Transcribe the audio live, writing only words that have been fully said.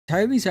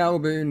Tyrese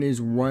Haliburton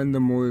is one of the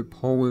more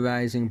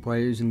polarizing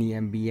players in the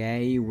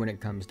NBA when it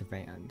comes to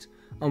fans.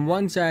 On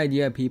one side,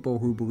 you have people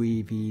who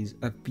believe he's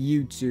a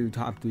future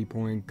top 3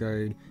 point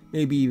guard,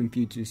 maybe even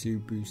future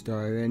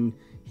superstar, and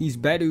he's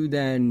better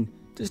than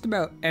just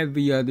about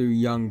every other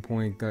young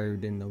point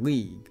guard in the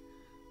league.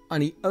 On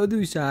the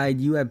other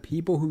side, you have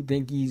people who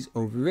think he's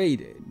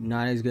overrated,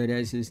 not as good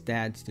as his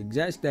stats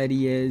suggest that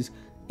he is,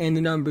 and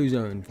the numbers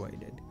are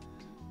inflated.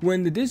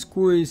 When the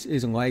discourse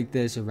is like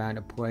this around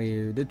a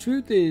player, the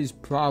truth is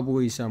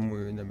probably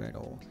somewhere in the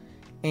middle.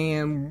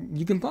 And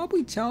you can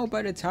probably tell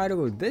by the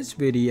title of this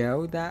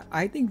video that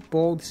I think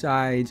both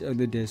sides of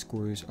the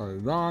discourse are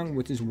wrong,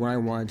 which is what I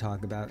want to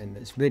talk about in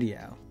this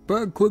video.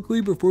 But quickly,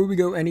 before we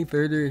go any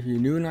further, if you're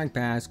new and like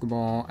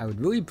basketball, I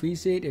would really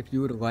appreciate if you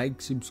would like,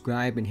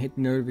 subscribe, and hit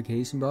the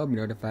notification bell to be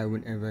notified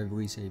whenever I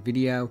release a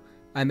video.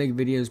 I make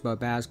videos about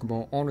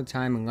basketball all the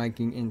time, and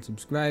liking and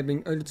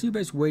subscribing are the two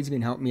best ways you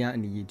can help me out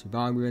in the YouTube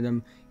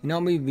algorithm and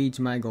help me reach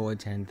my goal of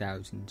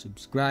 10,000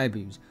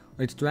 subscribers.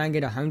 Let's try and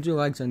get 100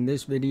 likes on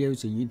this video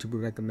so YouTube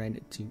will recommend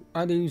it to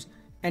others.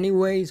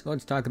 Anyways,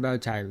 let's talk about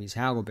Tyrese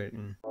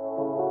Haliburton.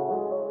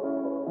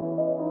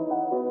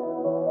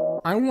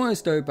 I want to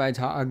start by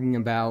talking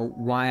about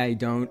why I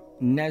don't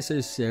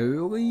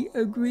necessarily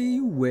agree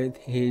with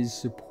his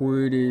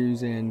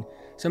supporters and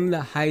some of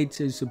the heights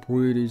his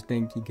supporters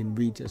think he can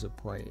reach as a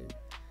player.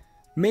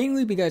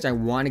 Mainly because I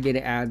want to get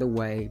it out of the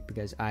way,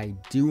 because I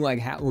do like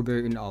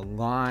Haliburton a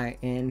lot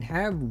and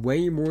have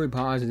way more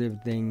positive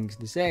things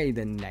to say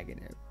than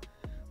negative.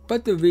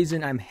 But the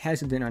reason I'm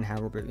hesitant on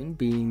Haliburton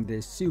being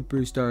this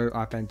superstar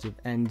offensive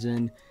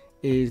engine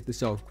is the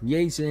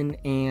self-creation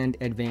and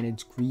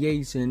advantage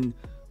creation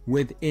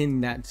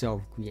within that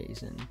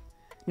self-creation.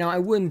 Now, I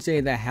wouldn't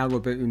say that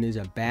Haliburton is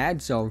a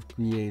bad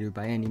self-creator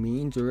by any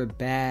means, or a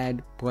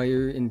bad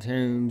player in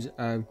terms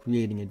of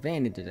creating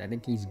advantages. I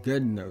think he's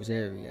good in those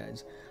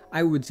areas.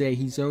 I would say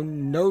he's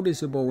shown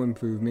noticeable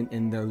improvement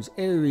in those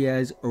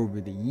areas over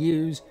the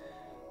years,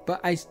 but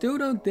I still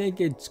don't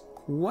think it's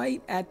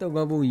quite at the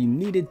level you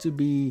need it to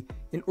be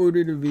in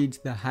order to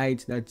reach the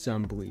heights that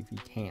some believe he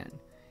can.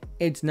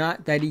 It's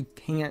not that he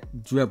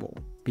can't dribble,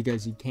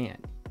 because he can.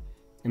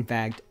 In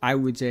fact, I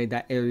would say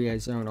that area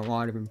has shown a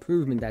lot of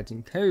improvement that's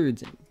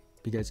encouraging,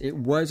 because it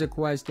was a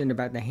question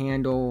about the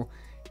handle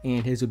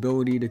and his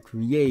ability to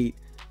create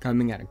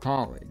coming out of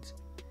college.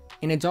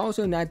 And it's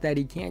also not that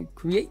he can't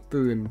create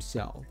for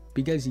himself,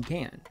 because he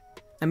can.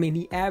 I mean,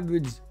 he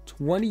averaged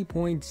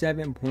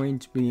 20.7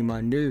 points per game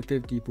under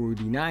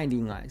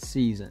 50-40-90 last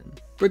season.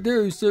 But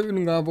there are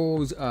certain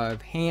levels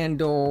of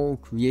handle,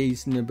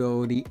 creation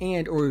ability,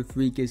 and or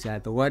freakish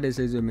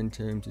athleticism in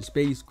terms of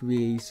space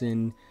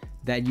creation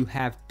that you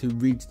have to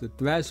reach the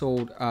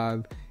threshold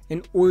of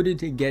in order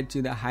to get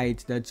to the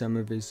heights that some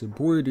of his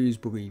supporters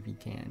believe he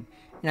can.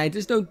 And I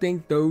just don't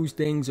think those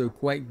things are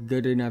quite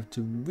good enough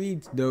to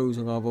reach those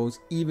levels,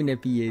 even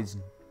if he is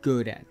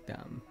good at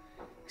them.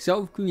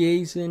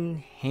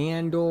 Self-creation,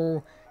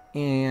 handle,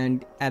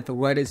 and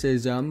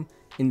athleticism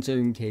in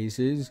certain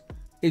cases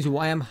is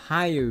why I'm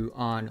higher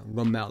on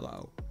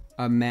LaMelo,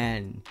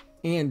 Amen,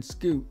 and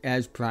Scoot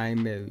as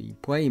primary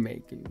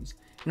playmakers.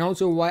 And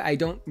also why I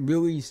don't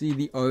really see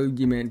the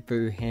argument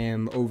for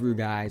him over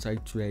guys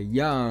like Trae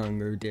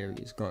Young or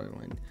Darius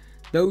Garland.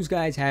 Those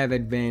guys have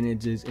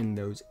advantages in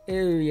those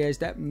areas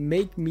that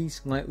make me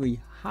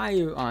slightly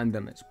higher on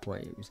them as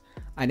players.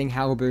 I think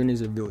Haliburton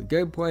is a really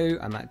good player.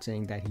 I'm not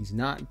saying that he's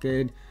not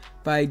good,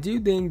 but I do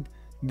think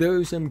there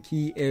are some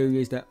key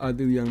areas that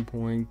other young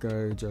point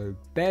guards are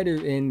better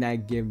in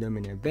that give them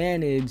an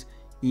advantage,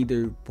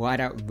 either flat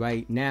out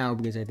right now,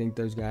 because I think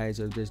those guys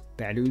are just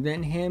better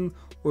than him,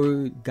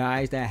 or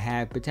guys that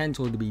have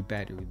potential to be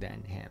better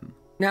than him.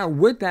 Now,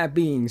 with that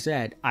being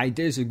said, I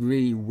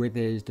disagree with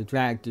his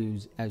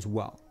detractors as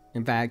well.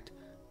 In fact,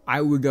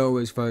 I would go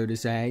as far to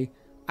say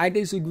I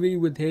disagree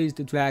with his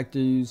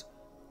detractors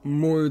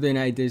more than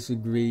I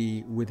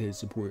disagree with his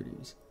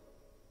supporters.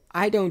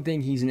 I don't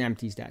think he's an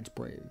empty stats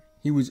player.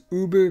 He was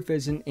uber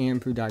efficient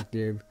and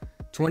productive,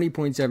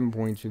 20.7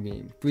 points per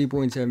game,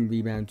 3.7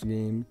 rebounds per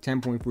game,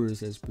 10.4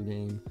 assists per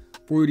game,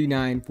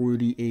 49,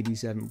 40,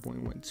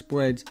 87.1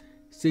 splits,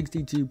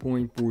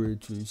 62.4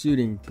 true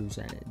shooting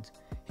percentage.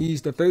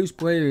 He's the first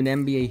player in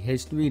NBA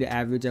history to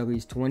average at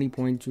least 20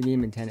 points per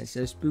game and 10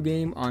 assists per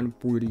game on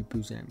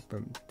 40%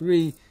 from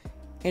 3,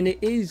 and it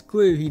is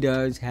clear he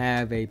does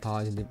have a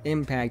positive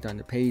impact on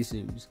the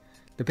Pacers.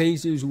 The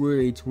Pacers were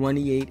a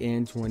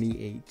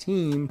 28-28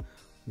 team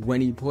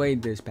when he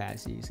played this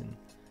past season.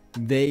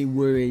 They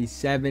were a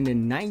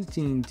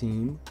 7-19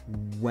 team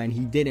when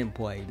he didn't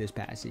play this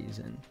past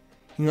season.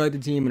 He led the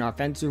team in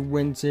offensive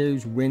win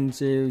shares,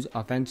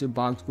 offensive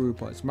box score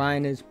plus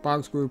minus,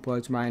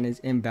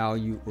 and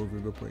value over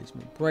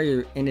replacement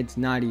player, and it's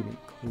not even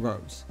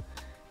close.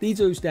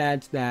 These are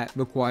stats that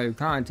require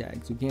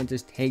context. You can't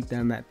just take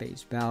them at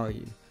face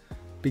value,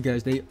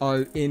 because they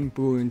are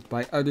influenced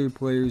by other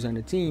players on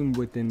the team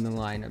within the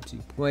lineups you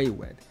play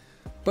with.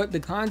 But the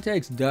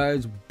context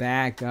does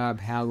back up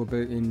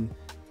Haliburton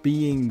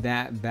being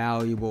that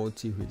valuable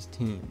to his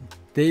team.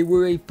 They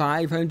were a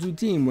 500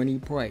 team when he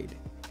played.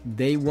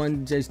 They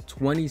won just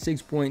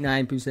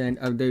 26.9%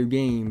 of their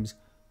games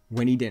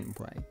when he didn't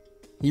play.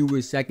 He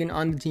was second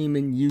on the team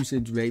in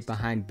usage rate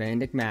behind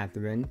Benedict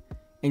Mathurin,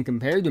 and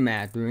compared to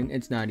Mathurin,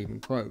 it's not even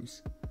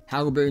close.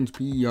 Haliburton's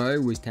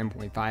PER was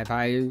 10.5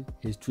 higher,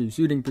 his true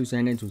shooting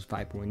percentage was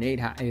 5.8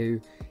 higher,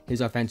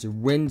 his offensive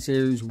win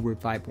shares were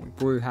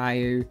 5.4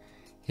 higher,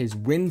 his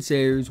win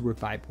shares were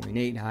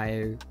 5.8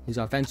 higher, his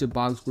offensive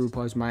box score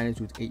plus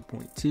minus was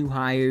 8.2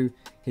 higher,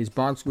 his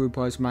box score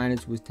plus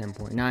minus was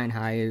 10.9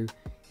 higher,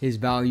 his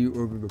value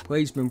over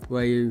replacement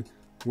player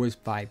was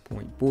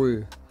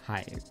 5.4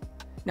 higher.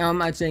 Now, I'm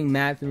not saying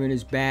Mathurin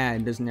is bad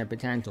and doesn't have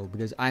potential,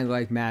 because I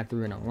like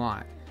Mathurin a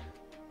lot.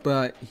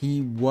 But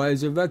he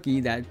was a rookie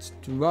that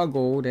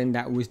struggled, and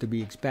that was to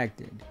be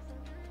expected.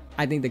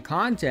 I think the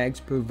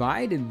context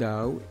provided,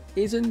 though,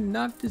 is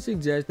enough to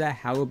suggest that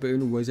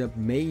Haliburton was a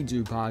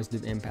major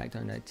positive impact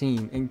on that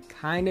team, and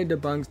kind of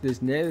debunks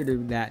this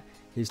narrative that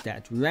his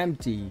stats were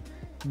empty,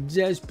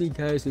 just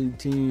because the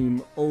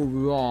team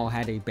overall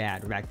had a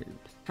bad record.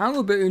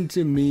 Haliburton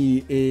to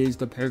me is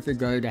the perfect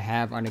guard to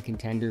have on a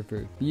contender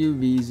for a few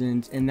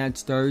reasons, and that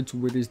starts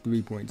with his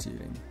 3-point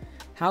shooting.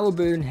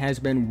 Haliburton has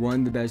been one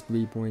of the best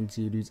 3-point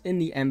shooters in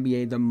the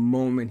NBA the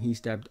moment he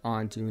stepped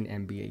onto an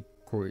NBA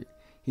court.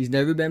 He's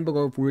never been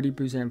below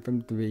 40%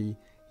 from 3.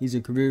 He's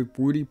a career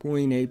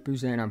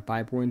 40.8% on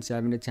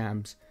 5.7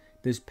 attempts.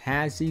 This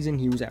past season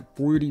he was at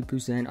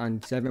 40% on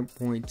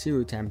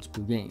 7.2 attempts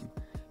per game.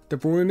 The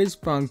form is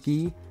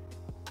funky,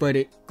 but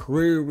it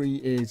clearly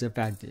is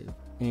effective.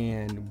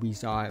 And we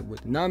saw it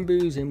with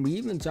numbers, and we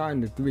even saw it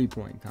in the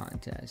 3-point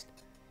contest.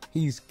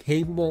 He's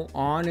capable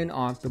on and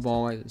off the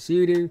ball as a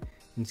shooter.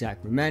 In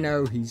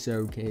Sacramento, he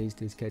showcased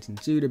his catch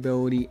and shoot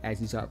ability as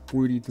he shot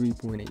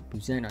 43.8%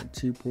 on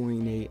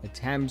 2.8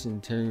 attempts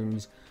in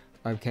terms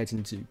of catch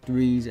and shoot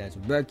threes as a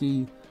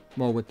rookie.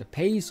 While with the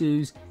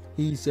Pacers,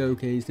 he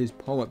showcased his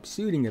pull-up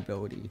shooting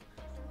ability,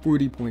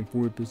 40.4%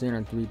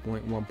 on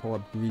 3.1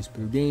 pull-up threes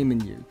per game in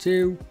year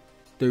 2.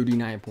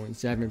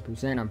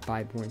 39.7% on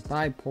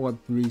 5.5 pull-up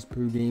threes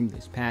per game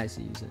this past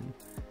season.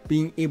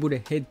 Being able to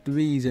hit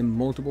threes in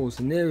multiple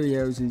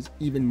scenarios is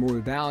even more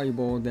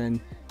valuable than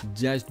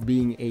just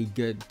being a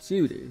good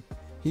shooter.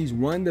 He's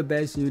one of the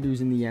best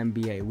shooters in the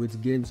NBA,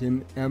 which gives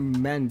him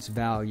immense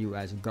value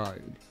as a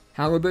guard.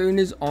 Haliburton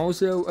is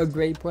also a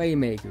great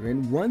playmaker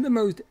and one of the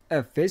most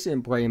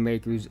efficient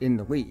playmakers in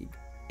the league.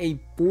 A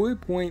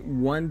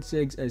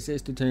 4.16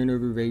 assist to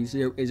turnover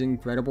ratio is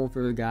incredible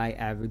for a guy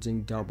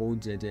averaging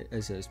double-digit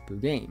assists per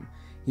game.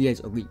 He has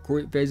elite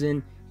court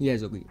vision, he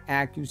has elite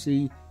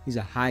accuracy, he's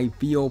a high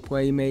field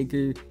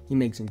playmaker, he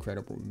makes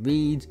incredible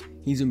reads,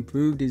 he's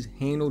improved his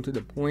handle to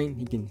the point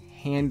he can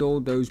handle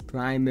those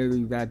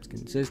primary reps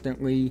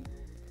consistently.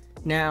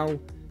 Now,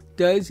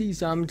 does he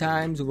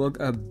sometimes look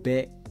a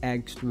bit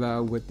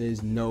extra with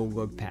his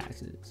no-look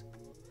passes?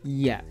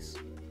 Yes.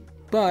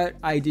 But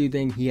I do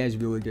think he has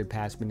really good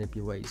pass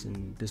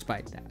manipulation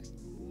despite that.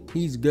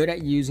 He's good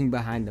at using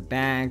behind the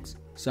backs,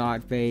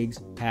 shot fakes,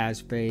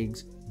 pass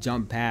fakes,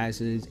 jump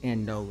passes,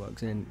 and no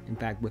looks. And in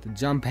fact, with the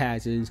jump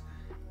passes,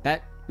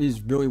 that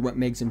is really what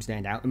makes him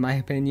stand out in my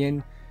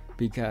opinion,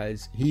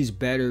 because he's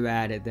better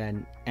at it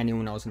than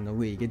anyone else in the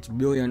league. It's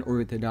really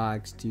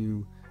unorthodox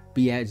to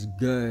be as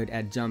good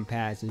at jump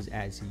passes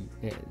as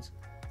he is.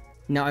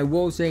 Now, I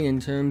will say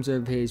in terms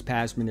of his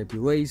pass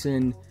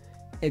manipulation,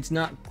 it's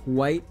not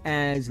quite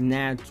as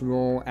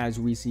natural as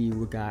we see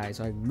with guys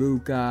like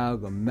Luka,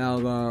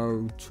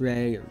 LaMelo,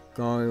 Trey, or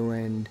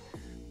Garland,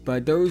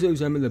 but those are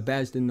some of the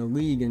best in the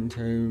league in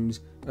terms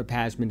of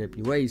pass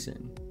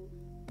manipulation.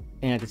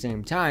 And at the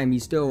same time, he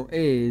still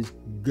is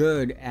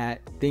good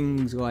at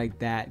things like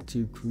that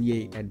to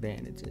create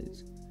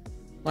advantages.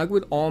 Like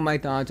with all my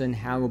thoughts on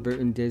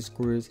Haliburton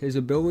discourse, his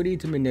ability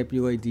to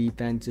manipulate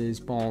defenses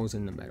falls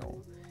in the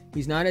middle.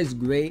 He's not as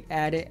great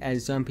at it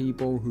as some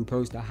people who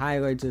post the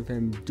highlights of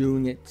him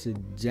doing it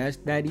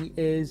suggest that he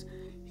is.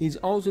 He's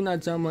also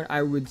not someone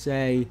I would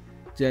say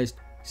just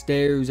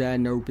stares at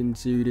an open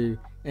shooter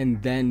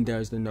and then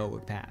does the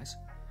no-look pass.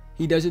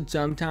 He does it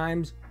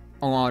sometimes,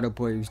 a lot of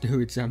players do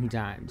it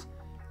sometimes.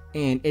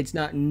 And it's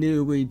not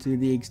nearly to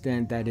the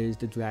extent that his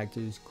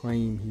detractors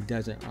claim he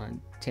does it on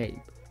tape.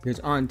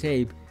 Because on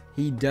tape,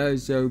 he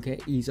does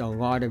showcase a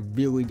lot of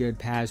really good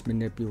pass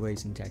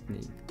manipulation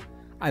technique.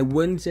 I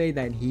wouldn't say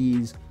that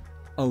he's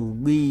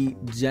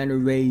elite,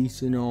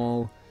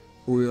 generational,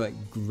 or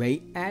like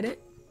great at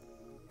it,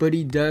 but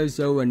he does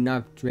show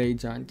enough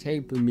traits on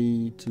tape for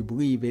me to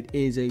believe it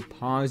is a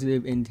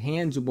positive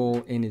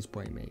intangible in his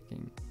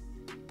playmaking.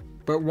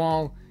 But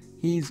while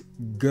he's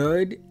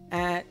good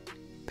at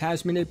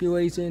pass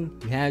manipulation,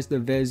 he has the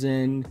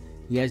vision,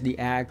 he has the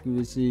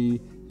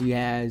accuracy, he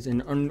has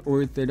an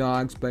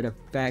unorthodox but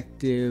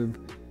effective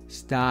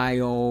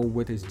style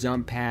with his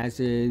jump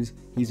passes,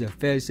 he's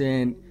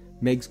efficient,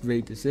 makes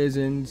great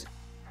decisions.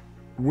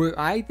 Where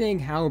I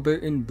think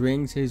Haliburton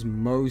brings his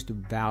most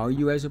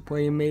value as a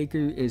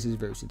playmaker is his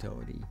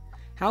versatility.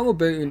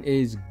 Haliburton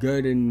is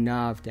good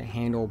enough to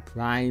handle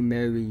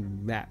primary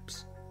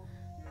reps.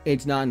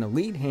 It's not an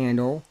elite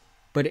handle,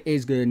 but it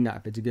is good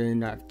enough. It's good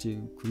enough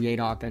to create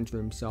offense for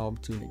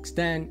himself to an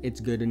extent. It's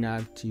good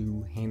enough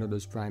to handle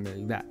those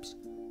primary reps.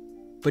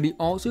 But he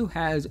also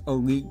has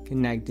elite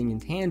connecting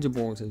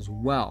intangibles as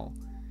well.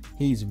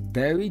 He's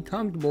very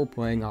comfortable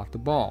playing off the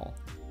ball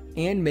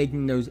and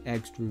making those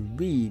extra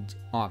reads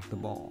off the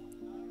ball.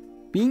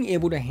 Being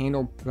able to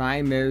handle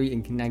primary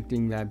and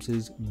connecting reps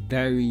is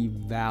very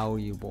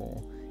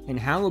valuable, and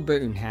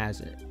Haliburton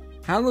has it.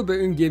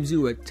 Haliburton gives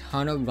you a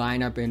ton of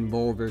lineup and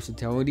role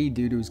versatility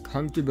due to his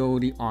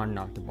comfortability on and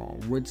off the ball,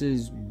 which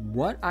is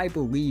what I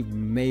believe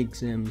makes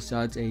him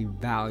such a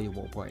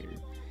valuable player.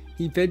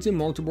 He fits in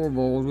multiple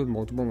roles with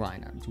multiple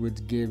lineups,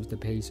 which gives the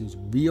Pacers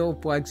real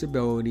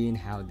flexibility in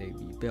how they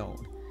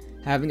rebuild.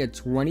 Having a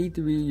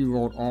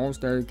 23-year-old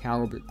all-star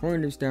caliber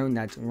cornerstone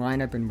that's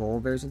lineup and role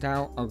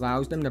versatile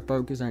allows them to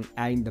focus on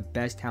adding the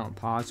best talent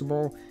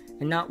possible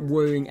and not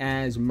worrying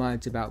as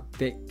much about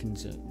fit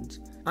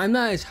concerns. I'm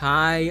not as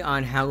high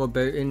on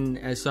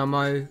Haliburton as some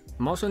are.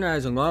 I'm also not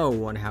as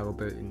low on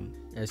Haliburton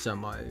as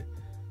some are.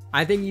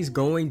 I think he's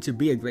going to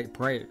be a great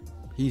player.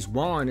 He's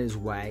well on his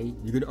way.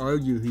 You could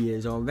argue he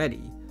is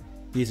already.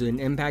 He's an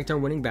impact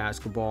on winning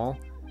basketball.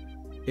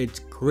 It's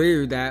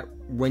clear that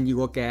when you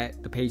look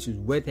at the Pacers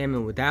with him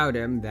and without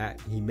him,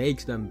 that he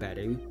makes them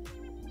better.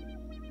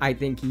 I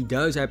think he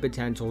does have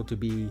potential to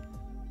be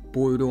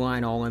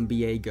borderline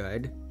All-NBA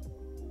good.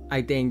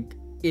 I think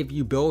if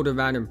you build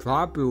around him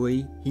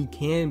properly, he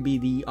can be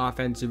the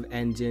offensive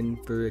engine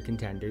for a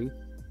contender.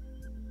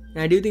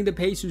 And I do think the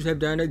Pacers have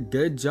done a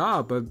good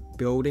job of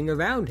building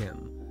around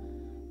him.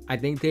 I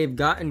think they've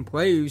gotten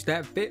players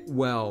that fit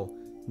well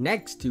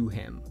next to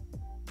him.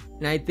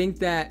 And I think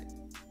that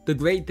the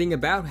great thing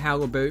about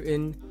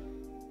Haliburton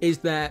is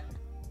that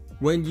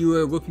when you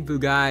are looking for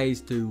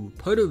guys to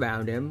put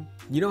around him,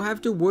 you don't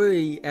have to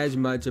worry as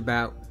much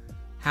about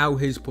how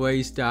his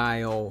play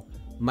style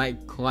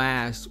might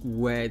clash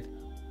with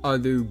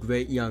other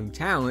great young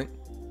talent,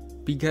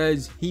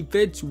 because he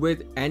fits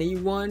with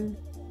anyone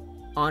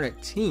on a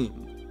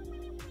team.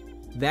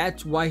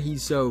 That's why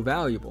he's so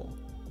valuable.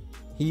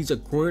 He's a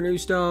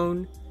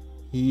cornerstone.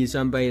 He is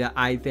somebody that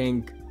I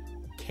think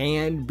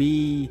can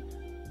be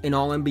an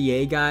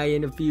All-NBA guy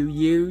in a few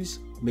years.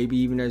 Maybe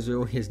even as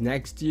early as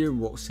next year.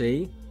 We'll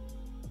see.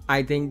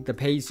 I think the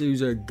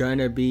Pacers are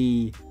gonna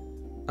be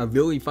a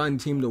really fun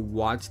team to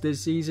watch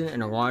this season.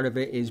 And a lot of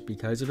it is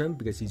because of him.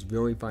 Because he's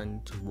really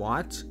fun to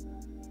watch.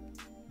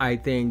 I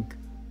think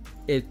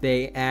if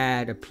they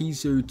add a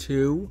piece or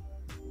two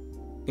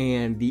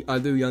and the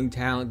other young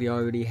talent they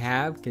already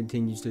have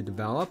continues to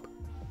develop,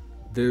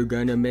 they're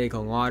gonna make a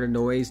lot of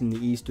noise in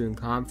the Eastern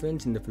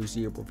Conference in the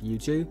foreseeable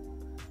future.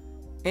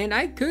 And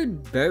I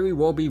could very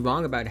well be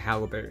wrong about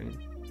Haliburton.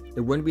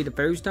 It wouldn't be the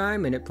first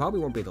time, and it probably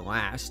won't be the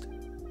last.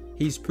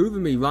 He's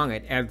proven me wrong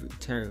at every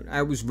turn.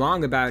 I was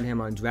wrong about him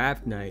on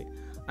draft night.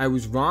 I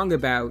was wrong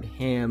about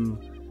him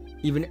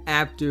even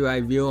after I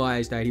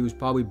realized that he was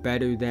probably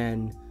better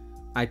than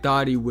I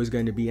thought he was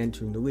going to be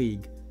entering the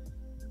league.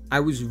 I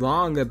was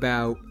wrong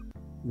about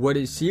what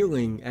his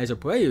ceiling as a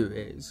player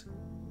is,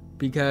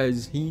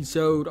 because he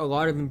showed a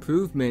lot of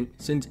improvement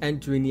since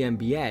entering the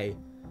NBA.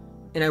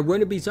 And I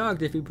wouldn't be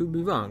shocked if he proved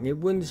me wrong. It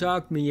wouldn't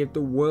shock me if the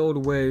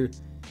world where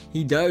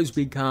he does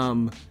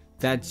become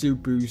that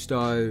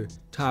superstar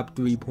top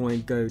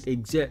 3-point guard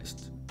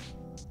exists.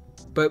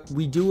 But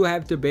we do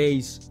have to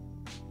base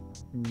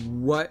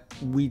what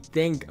we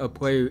think a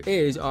player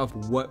is off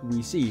what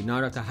we see,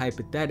 not off the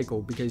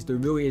hypothetical, because there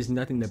really is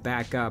nothing to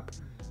back up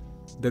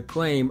the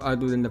claim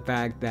other than the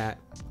fact that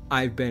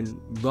I've been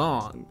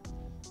wrong.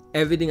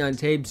 Everything on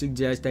tape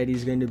suggests that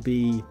he's going to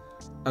be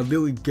a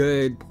really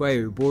good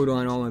player,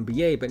 borderline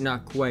All-NBA, but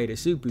not quite a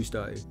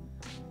superstar.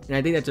 And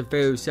I think that's a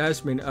fair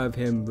assessment of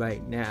him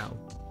right now.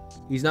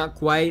 He's not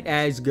quite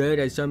as good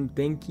as some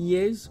think he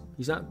is.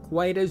 He's not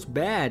quite as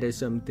bad as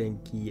some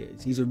think he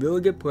is. He's a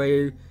really good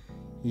player.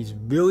 He's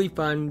really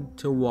fun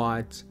to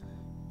watch.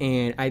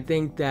 And I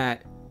think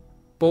that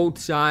both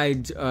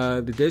sides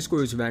of the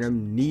discourse around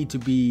him need to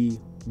be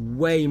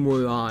way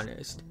more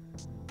honest.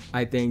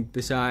 I think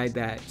the side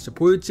that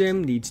supports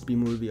him needs to be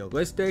more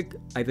realistic.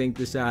 I think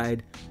the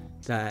side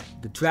that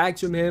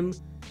detracts from him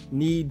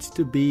needs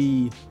to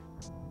be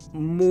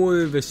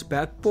more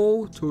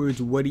respectful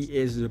towards what he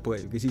is as a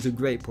player, because he's a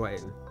great player.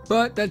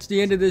 But that's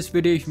the end of this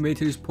video. If you made it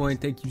to this point,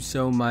 thank you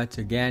so much.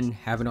 Again,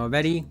 haven't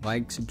already,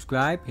 like,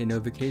 subscribe, hit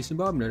notification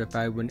bell, I'm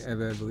notified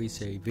whenever I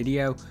release a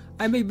video.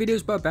 I make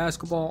videos about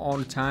basketball all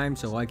the time,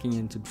 so liking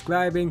and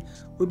subscribing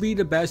would be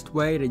the best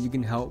way that you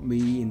can help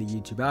me in the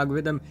YouTube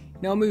algorithm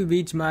and help me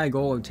reach my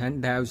goal of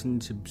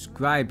 10,000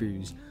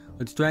 subscribers.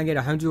 Let's try and get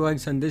 100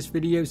 likes on this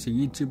video so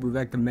YouTube will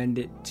recommend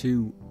it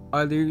to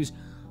others.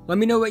 Let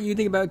me know what you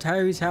think about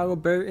Tyrese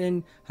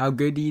Haliburton. How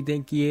good do you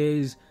think he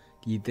is?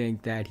 Do you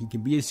think that he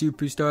can be a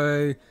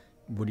superstar?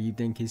 What do you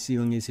think his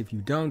ceiling is if you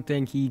don't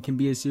think he can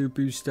be a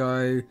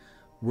superstar?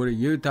 What are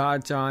your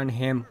thoughts on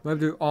him? Love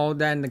to hear all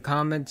that in the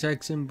comment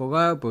section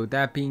below. But with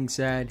that being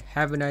said,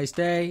 have a nice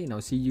day, and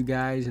I'll see you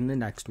guys in the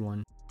next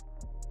one.